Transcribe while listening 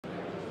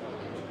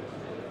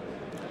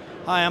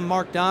Hi, I'm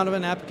Mark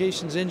Donovan,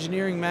 Applications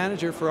Engineering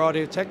Manager for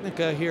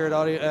Audio-Technica here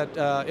at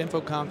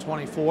InfoComm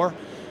 24.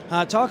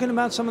 Talking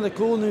about some of the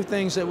cool new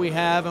things that we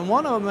have, and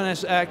one of them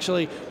is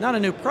actually not a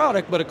new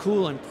product, but a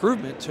cool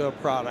improvement to a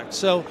product.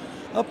 So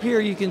up here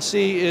you can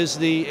see is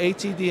the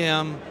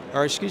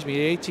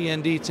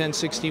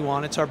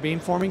ATND1061. It's our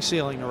beamforming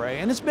ceiling array,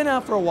 and it's been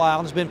out for a while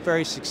and it's been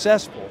very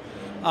successful.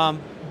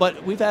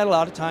 But we've had a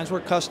lot of times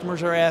where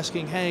customers are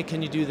asking, hey,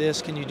 can you do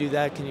this, can you do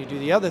that, can you do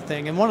the other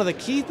thing? And one of the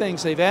key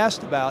things they've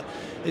asked about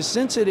is,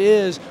 since it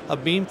is a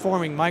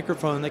beamforming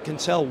microphone that can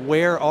tell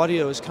where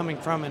audio is coming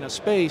from in a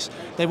space,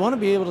 they want to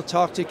be able to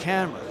talk to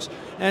cameras.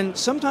 And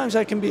sometimes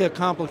that can be a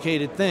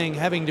complicated thing,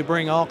 having to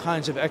bring all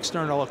kinds of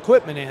external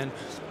equipment in.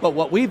 But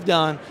what we've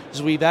done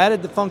is we've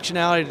added the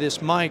functionality to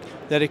this mic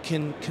that it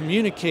can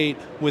communicate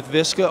with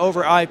Visca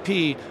over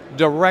IP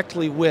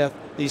directly with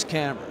these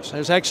cameras.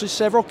 There's actually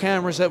several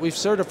cameras that we've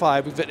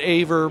certified. We've got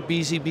Aver,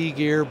 BZB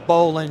Gear,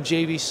 Bolin,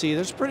 JVC.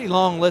 There's a pretty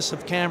long list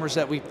of cameras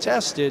that we've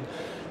tested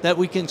that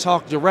we can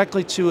talk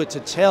directly to it to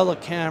tell a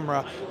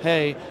camera,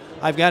 hey,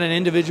 I've got an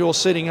individual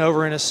sitting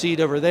over in a seat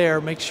over there,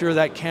 make sure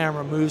that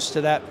camera moves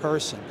to that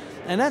person.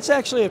 And that's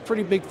actually a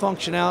pretty big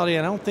functionality,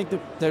 and I don't think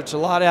that there's a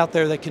lot out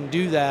there that can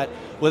do that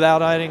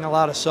without adding a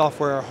lot of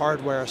software or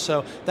hardware.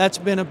 So that's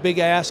been a big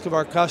ask of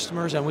our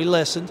customers, and we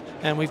listened,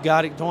 and we've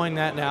got it doing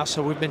that now,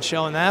 so we've been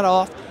showing that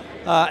off.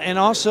 And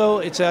also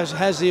it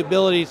has the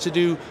ability to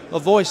do a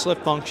voice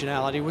lift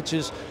functionality, which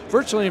is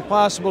virtually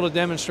impossible to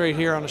demonstrate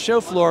here on the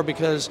show floor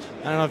because,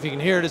 I don't know if you can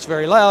hear it, it's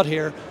very loud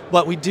here,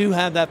 but we do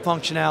have that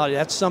functionality.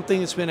 That's something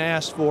that's been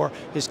asked for,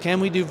 is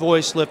can we do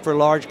voice lift for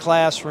large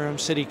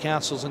classrooms, city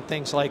councils, and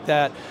things like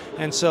that.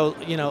 And so,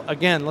 you know,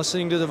 again,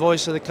 listening to the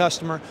voice of the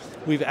customer,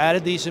 we've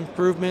added these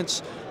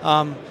improvements.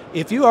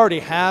 If you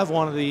already have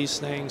one of these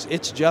things,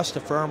 it's just a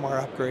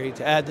firmware upgrade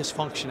to add this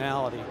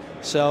functionality.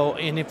 So,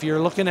 and if you're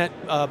looking at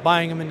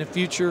buying them in the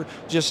future,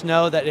 just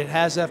know that it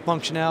has that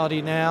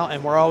functionality now,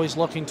 and we're always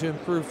looking to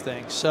improve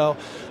things. So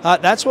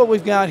that's what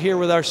we've got here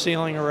with our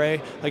ceiling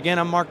array. Again,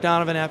 I'm Mark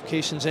Donovan,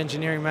 Applications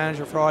Engineering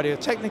Manager for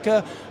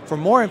Audio-Technica. For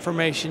more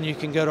information, you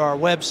can go to our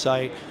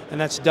website, and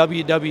that's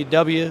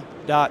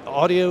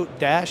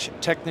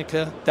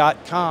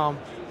www.audio-technica.com.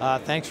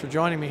 Thanks for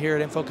joining me here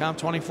at InfoComm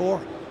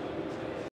 24.